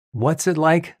What's it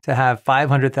like to have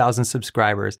 500,000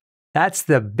 subscribers? That's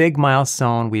the big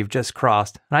milestone we've just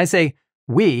crossed. And I say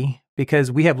we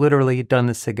because we have literally done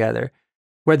this together.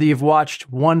 Whether you've watched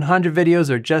 100 videos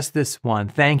or just this one,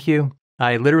 thank you.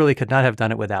 I literally could not have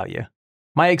done it without you.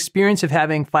 My experience of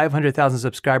having 500,000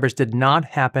 subscribers did not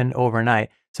happen overnight.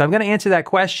 So I'm going to answer that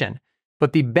question.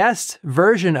 But the best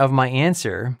version of my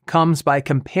answer comes by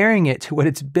comparing it to what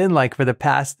it's been like for the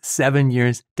past 7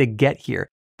 years to get here.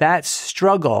 That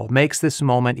struggle makes this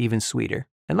moment even sweeter.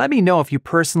 And let me know if you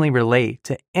personally relate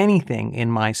to anything in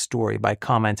my story by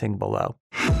commenting below.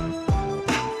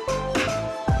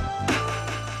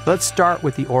 Let's start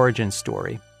with the origin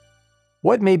story.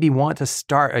 What made me want to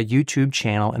start a YouTube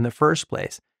channel in the first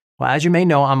place? Well, as you may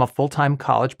know, I'm a full-time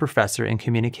college professor in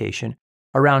communication.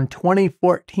 Around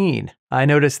 2014, I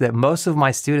noticed that most of my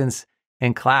students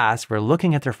in class were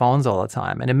looking at their phones all the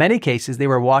time. And in many cases, they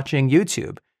were watching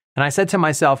YouTube. And I said to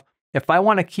myself, if I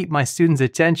want to keep my students'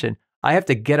 attention, I have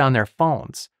to get on their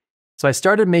phones. So I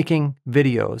started making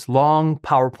videos, long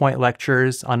PowerPoint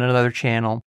lectures on another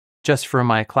channel just for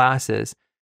my classes.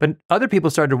 But other people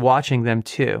started watching them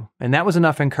too. And that was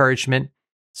enough encouragement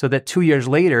so that 2 years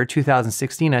later,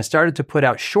 2016, I started to put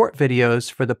out short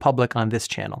videos for the public on this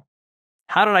channel.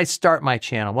 How did I start my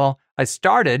channel? Well, I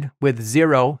started with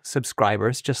 0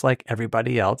 subscribers, just like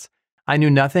everybody else. I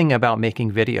knew nothing about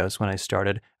making videos when I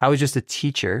started. I was just a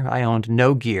teacher. I owned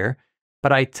no gear,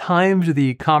 but I timed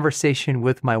the conversation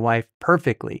with my wife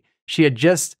perfectly. She had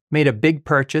just made a big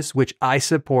purchase, which I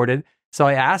supported. So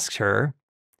I asked her,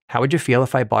 how would you feel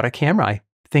if I bought a camera?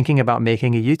 Thinking about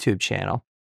making a YouTube channel.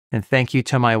 And thank you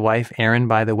to my wife, Erin,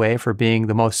 by the way, for being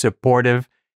the most supportive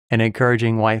and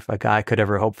encouraging wife a guy could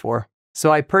ever hope for.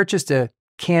 So I purchased a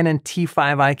Canon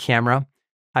T5i camera.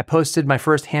 I posted my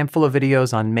first handful of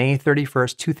videos on May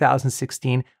 31st,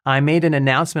 2016. I made an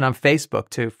announcement on Facebook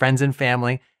to friends and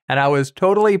family, and I was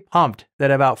totally pumped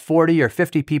that about 40 or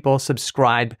 50 people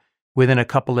subscribed within a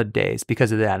couple of days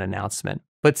because of that announcement.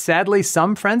 But sadly,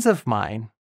 some friends of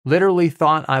mine literally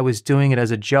thought I was doing it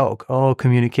as a joke. Oh,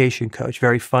 communication coach,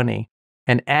 very funny,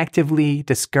 and actively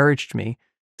discouraged me.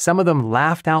 Some of them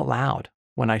laughed out loud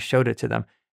when I showed it to them.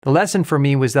 The lesson for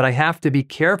me was that I have to be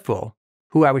careful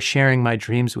who I was sharing my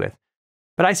dreams with.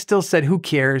 But I still said, who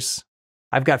cares?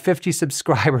 I've got 50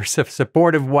 subscribers, a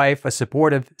supportive wife, a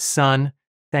supportive son.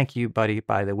 Thank you, buddy,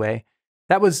 by the way.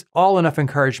 That was all enough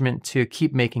encouragement to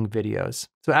keep making videos.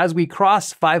 So as we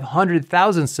cross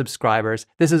 500,000 subscribers,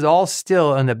 this is all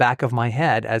still in the back of my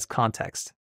head as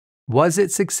context. Was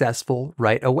it successful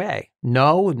right away?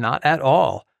 No, not at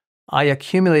all. I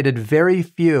accumulated very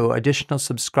few additional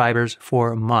subscribers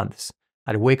for months.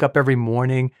 I'd wake up every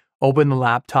morning, open the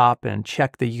laptop, and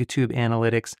check the YouTube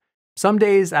analytics. Some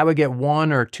days I would get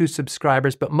 1 or 2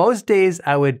 subscribers, but most days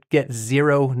I would get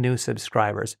 0 new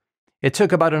subscribers. It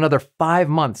took about another 5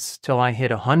 months till I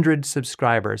hit 100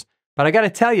 subscribers. But I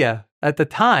gotta tell you, at the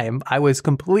time, I was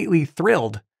completely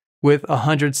thrilled with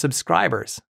 100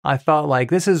 subscribers. I felt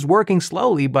like this is working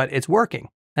slowly, but it's working.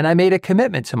 And I made a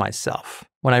commitment to myself.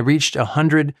 When I reached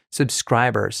 100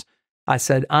 subscribers, I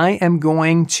said, I am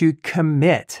going to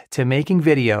commit to making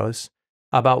videos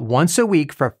about once a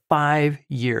week for 5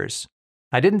 years.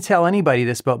 I didn't tell anybody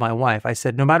this but my wife. I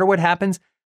said, no matter what happens,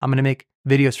 I'm going to make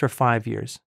videos for 5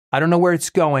 years. I don't know where it's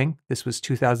going. This was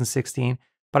 2016.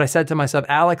 But I said to myself,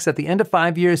 Alex, at the end of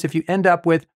 5 years, if you end up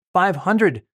with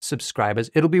 500 subscribers,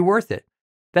 it'll be worth it.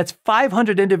 That's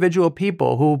 500 individual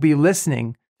people who will be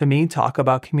listening to me talk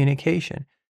about communication.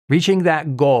 Reaching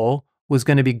that goal was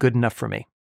going to be good enough for me.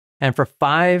 And for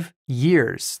 5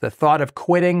 years, the thought of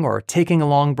quitting or taking a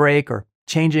long break or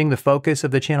changing the focus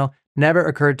of the channel never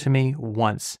occurred to me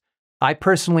once. I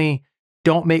personally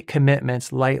don't make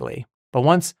commitments lightly, but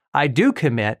once I do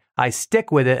commit, I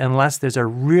stick with it unless there's a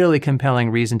really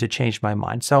compelling reason to change my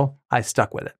mind. So I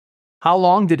stuck with it. How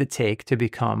long did it take to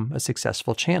become a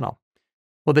successful channel?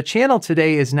 Well, the channel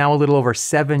today is now a little over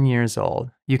 7 years old.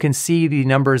 You can see the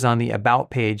numbers on the About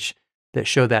page that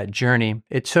show that journey.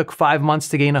 It took 5 months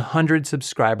to gain 100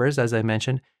 subscribers, as I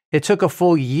mentioned. It took a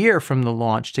full year from the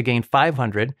launch to gain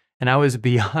 500, and I was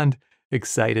beyond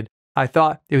excited. I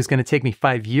thought it was going to take me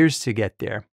 5 years to get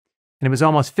there. And it was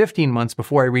almost 15 months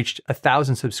before I reached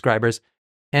 1,000 subscribers,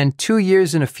 and 2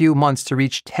 years and a few months to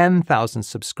reach 10,000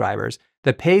 subscribers.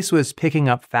 The pace was picking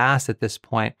up fast at this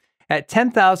point. At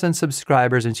 10,000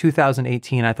 subscribers in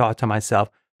 2018, I thought to myself,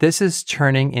 this is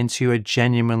turning into a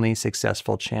genuinely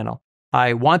successful channel.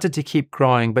 I wanted to keep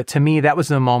growing, but to me, that was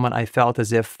the moment I felt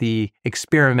as if the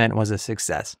experiment was a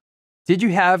success. Did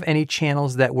you have any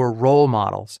channels that were role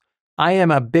models? I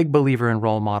am a big believer in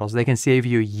role models. They can save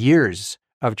you years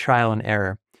of trial and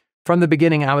error. From the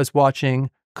beginning, I was watching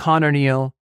Connor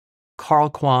Neal, Carl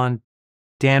Kwan,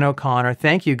 Dan O'Connor.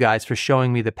 Thank you guys for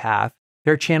showing me the path.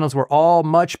 Their channels were all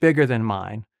much bigger than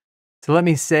mine. So let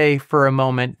me say for a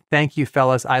moment, thank you,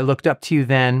 fellas. I looked up to you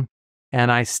then,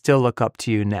 and I still look up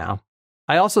to you now.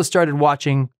 I also started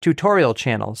watching tutorial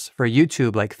channels for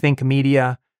YouTube like Think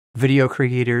Media, Video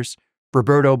Creators,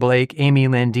 Roberto Blake, Amy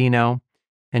Landino,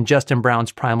 and Justin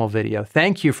Brown's Primal Video.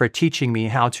 Thank you for teaching me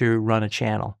how to run a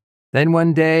channel. Then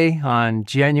one day on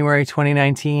January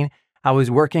 2019, I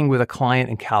was working with a client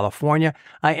in California.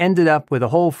 I ended up with a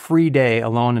whole free day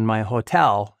alone in my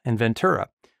hotel in Ventura.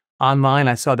 Online,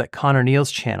 I saw that Connor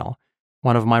Neal's channel,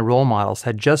 one of my role models,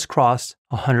 had just crossed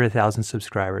 100,000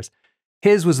 subscribers.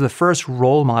 His was the first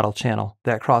role model channel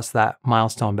that crossed that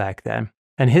milestone back then.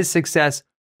 And his success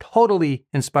totally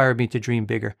inspired me to dream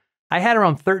bigger. I had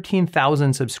around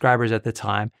 13,000 subscribers at the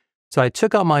time, so I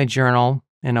took out my journal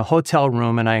in a hotel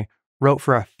room and I wrote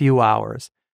for a few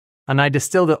hours. And I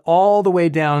distilled it all the way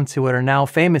down to what are now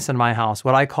famous in my house,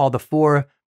 what I call the 4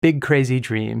 big crazy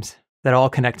dreams that all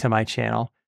connect to my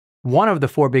channel. One of the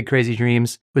 4 big crazy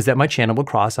dreams was that my channel would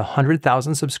cross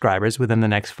 100,000 subscribers within the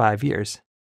next 5 years.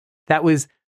 That was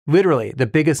literally the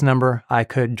biggest number I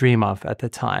could dream of at the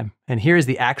time. And here's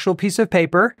the actual piece of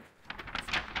paper.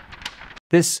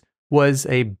 This was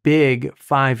a big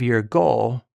 5-year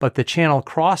goal, but the channel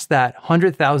crossed that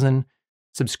 100,000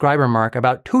 subscriber mark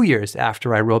about 2 years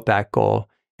after I wrote that goal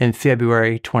in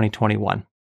February 2021.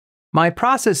 My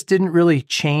process didn't really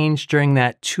change during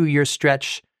that 2-year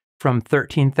stretch from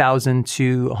 13,000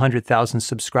 to 100,000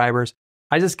 subscribers.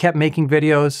 I just kept making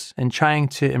videos and trying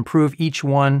to improve each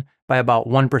one by about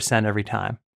 1% every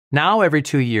time. Now, every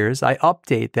 2 years, I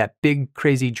update that big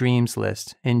crazy dreams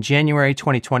list. In January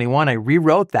 2021, I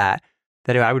rewrote that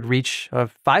I would reach a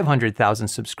 500,000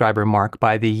 subscriber mark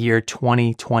by the year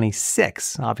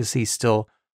 2026. Obviously, still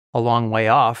a long way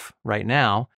off right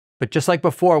now. But just like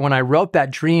before, when I wrote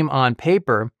that dream on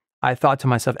paper, I thought to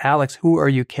myself, Alex, who are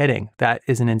you kidding? That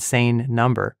is an insane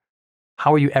number.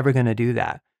 How are you ever going to do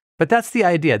that? But that's the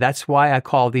idea. That's why I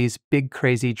call these big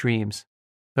crazy dreams.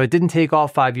 So it didn't take all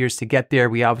 5 years to get there.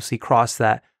 We obviously crossed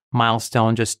that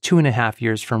milestone just 2.5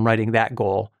 years from writing that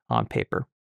goal on paper.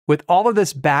 With all of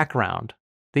this background,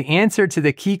 the answer to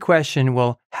the key question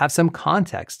will have some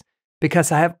context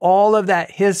because I have all of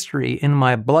that history in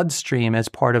my bloodstream as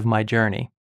part of my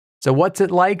journey. So what's it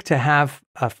like to have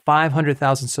a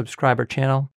 500,000 subscriber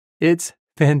channel? It's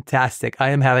fantastic. I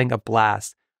am having a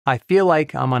blast. I feel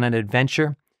like I'm on an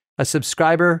adventure. A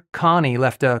subscriber, Connie,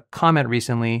 left a comment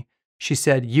recently. She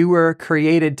said, "You were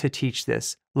created to teach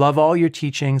this. Love all your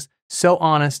teachings. So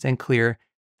honest and clear.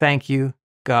 Thank you.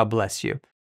 God bless you."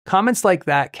 Comments like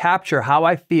that capture how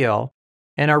I feel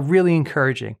and are really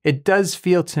encouraging. It does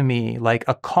feel to me like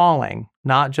a calling,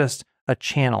 not just a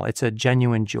channel. It's a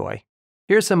genuine joy.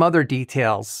 Here's some other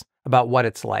details about what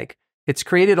it's like. It's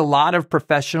created a lot of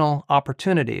professional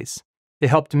opportunities. It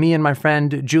helped me and my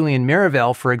friend Julian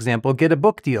Miravel, for example, get a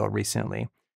book deal recently.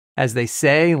 As they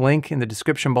say, link in the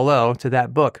description below to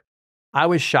that book. I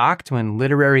was shocked when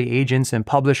literary agents and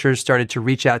publishers started to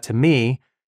reach out to me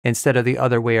instead of the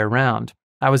other way around.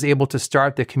 I was able to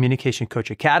start the Communication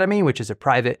Coach Academy, which is a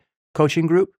private coaching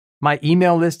group. My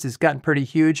email list has gotten pretty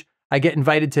huge. I get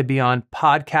invited to be on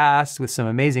podcasts with some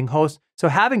amazing hosts. So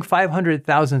having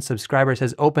 500,000 subscribers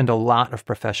has opened a lot of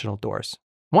professional doors.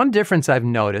 One difference I've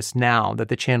noticed now that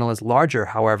the channel is larger,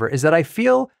 however, is that I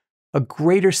feel a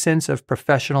greater sense of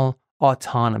professional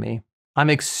autonomy. I'm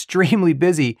extremely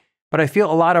busy, but I feel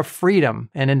a lot of freedom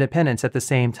and independence at the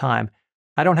same time.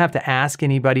 I don't have to ask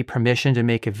anybody permission to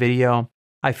make a video.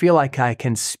 I feel like I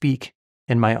can speak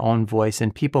in my own voice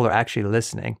and people are actually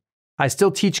listening. I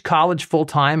still teach college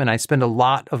full-time and I spend a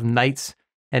lot of nights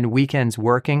and weekends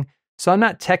working, so I'm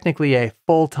not technically a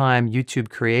full-time YouTube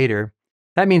creator.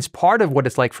 That means part of what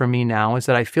it's like for me now is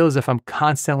that I feel as if I'm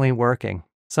constantly working.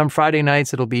 Some Friday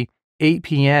nights it'll be 8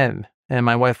 p.m. and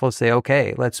my wife will say,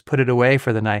 okay, let's put it away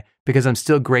for the night because I'm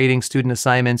still grading student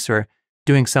assignments or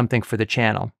doing something for the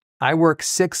channel. I work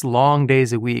 6 long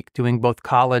days a week doing both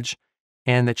college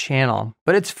and the channel,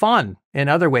 but it's fun in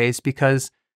other ways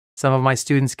because some of my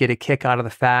students get a kick out of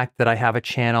the fact that I have a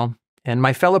channel and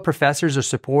my fellow professors are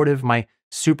supportive. My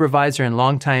supervisor and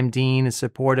longtime dean is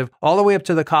supportive, all the way up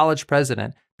to the college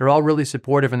president. They're all really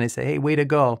supportive and they say, hey, way to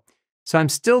go. So I'm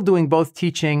still doing both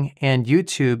teaching and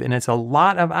YouTube, and it's a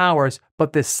lot of hours,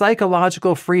 but the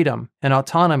psychological freedom and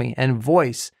autonomy and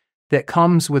voice that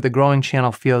comes with a growing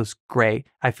channel feels great.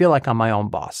 I feel like I'm my own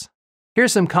boss.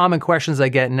 Here's some common questions I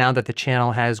get now that the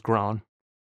channel has grown.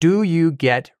 Do you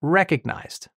get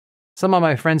recognized? Some of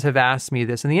my friends have asked me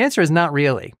this, and the answer is not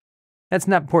really. That's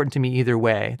not important to me either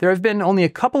way. There have been only a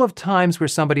couple of times where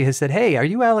somebody has said, "Hey, are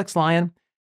you Alex Lyon?"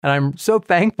 And I'm so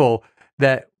thankful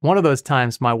that one of those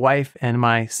times my wife and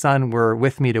my son were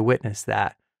with me to witness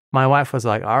that. My wife was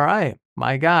like, "All right,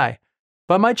 my guy."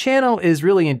 But my channel is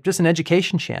really just an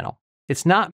education channel. It's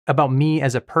not about me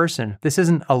as a person. This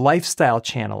isn't a lifestyle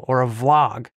channel or a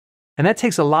vlog. And that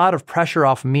takes a lot of pressure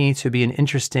off me to be an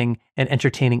interesting and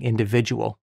entertaining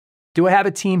individual. Do I have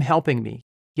a team helping me?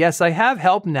 Yes, I have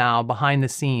help now behind the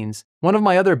scenes. One of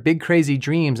my other big crazy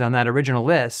dreams on that original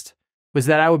list was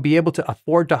that I would be able to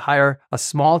afford to hire a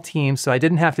small team so I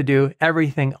didn't have to do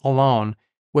everything alone,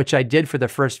 which I did for the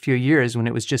first few years when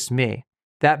it was just me.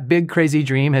 That big crazy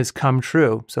dream has come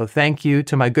true. So thank you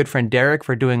to my good friend Derek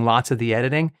for doing lots of the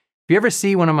editing. If you ever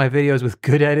see one of my videos with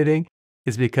good editing,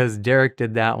 it's because Derek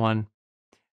did that one.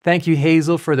 Thank you,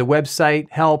 Hazel, for the website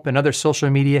help and other social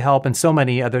media help and so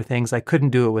many other things. I couldn't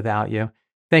do it without you.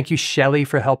 Thank you, Shelly,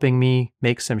 for helping me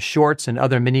make some shorts and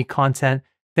other mini content.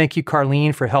 Thank you,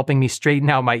 Carlene, for helping me straighten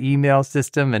out my email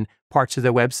system and parts of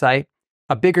the website.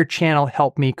 A bigger channel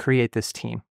helped me create this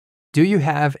team. Do you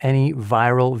have any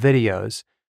viral videos?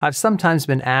 I've sometimes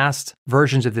been asked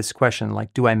versions of this question,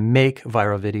 like, do I make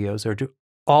viral videos or do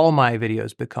all my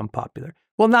videos become popular?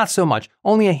 Well, not so much.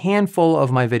 Only a handful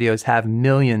of my videos have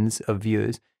millions of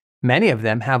views. Many of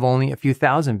them have only a few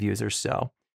thousand views or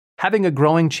so. Having a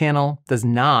growing channel does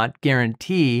not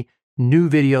guarantee new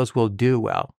videos will do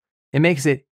well. It makes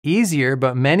it easier,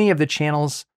 but many of the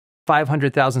channel's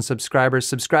 500,000 subscribers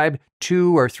subscribed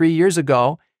 2 or 3 years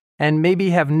ago and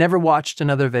maybe have never watched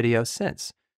another video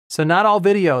since. So not all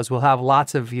videos will have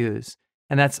lots of views,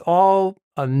 and that's all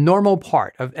a normal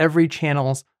part of every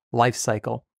channel's life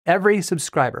cycle. Every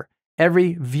subscriber,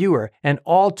 every viewer, and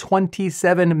all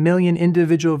 27 million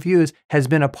individual views has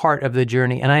been a part of the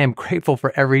journey, and I am grateful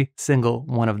for every single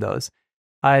one of those.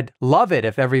 I'd love it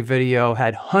if every video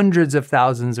had hundreds of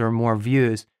thousands or more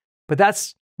views, but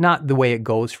that's not the way it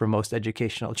goes for most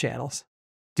educational channels.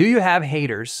 Do you have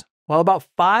haters? Well, about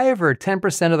 5 or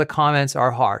 10% of the comments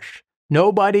are harsh.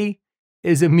 Nobody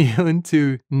is immune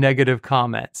to negative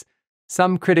comments.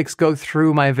 Some critics go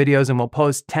through my videos and will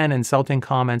post 10 insulting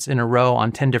comments in a row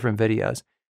on 10 different videos,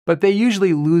 but they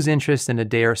usually lose interest in a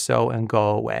day or so and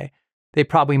go away. They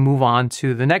probably move on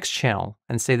to the next channel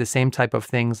and say the same type of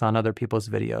things on other people's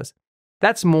videos.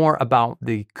 That's more about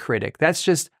the critic. That's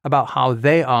just about how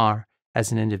they are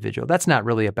as an individual. That's not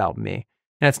really about me.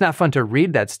 And it's not fun to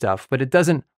read that stuff, but it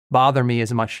doesn't bother me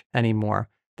as much anymore.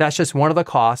 That's just one of the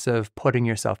costs of putting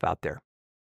yourself out there.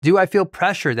 Do I feel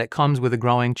pressure that comes with a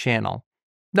growing channel?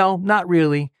 No, not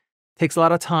really. It takes a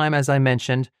lot of time, as I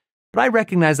mentioned, but I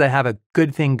recognize I have a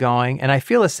good thing going, and I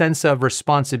feel a sense of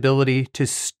responsibility to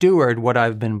steward what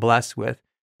I've been blessed with.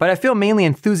 But I feel mainly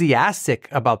enthusiastic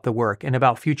about the work and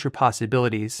about future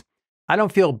possibilities. I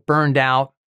don't feel burned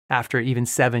out after even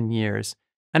 7 years.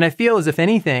 And I feel, as if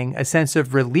anything, a sense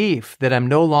of relief that I'm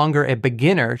no longer a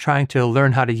beginner trying to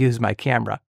learn how to use my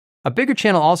camera. A bigger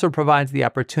channel also provides the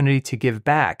opportunity to give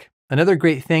back. Another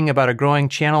great thing about a growing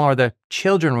channel are the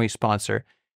children we sponsor.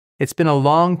 It's been a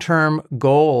long-term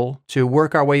goal to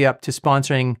work our way up to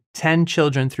sponsoring 10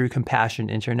 children through Compassion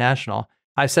International.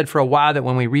 I've said for a while that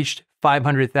when we reached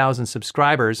 500,000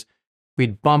 subscribers,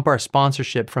 we'd bump our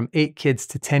sponsorship from 8 kids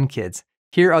to 10 kids.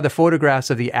 Here are the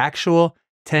photographs of the actual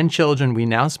 10 children we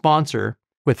now sponsor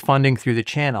with funding through the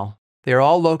channel. They are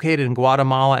all located in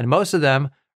Guatemala, and most of them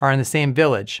are in the same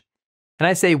village. And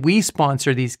I say we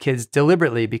sponsor these kids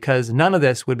deliberately because none of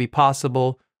this would be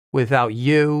possible without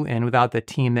you and without the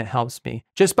team that helps me.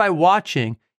 Just by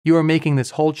watching, you are making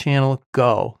this whole channel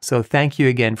go. So thank you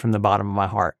again from the bottom of my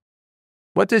heart.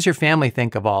 What does your family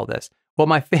think of all this? Well,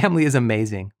 my family is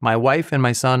amazing. My wife and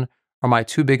my son are my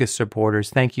 2 biggest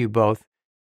supporters. Thank you both.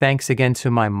 Thanks again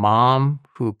to my mom,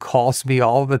 who calls me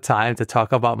all the time to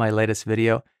talk about my latest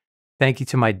video. Thank you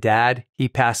to my dad. He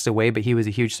passed away, but he was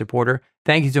a huge supporter.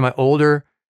 Thank you to my older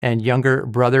and younger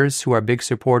brothers who are big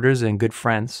supporters and good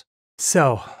friends.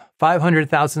 So,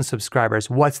 500,000 subscribers,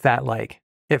 what's that like?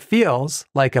 It feels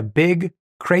like a big,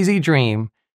 crazy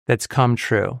dream that's come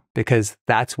true, because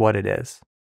that's what it is.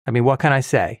 I mean, what can I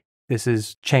say? This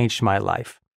has changed my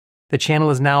life. The channel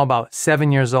is now about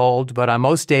 7 years old, but on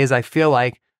most days I feel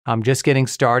like I'm just getting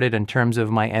started in terms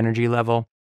of my energy level.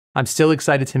 I'm still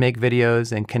excited to make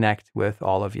videos and connect with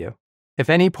all of you. If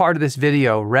any part of this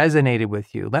video resonated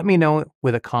with you, let me know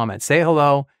with a comment. Say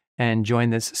hello and join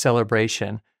this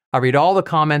celebration. I'll read all the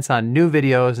comments on new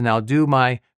videos, and I'll do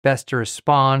my best to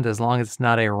respond as long as it's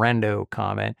not a rando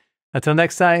comment. Until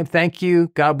next time, thank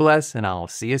you, God bless, and I'll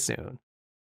see you soon.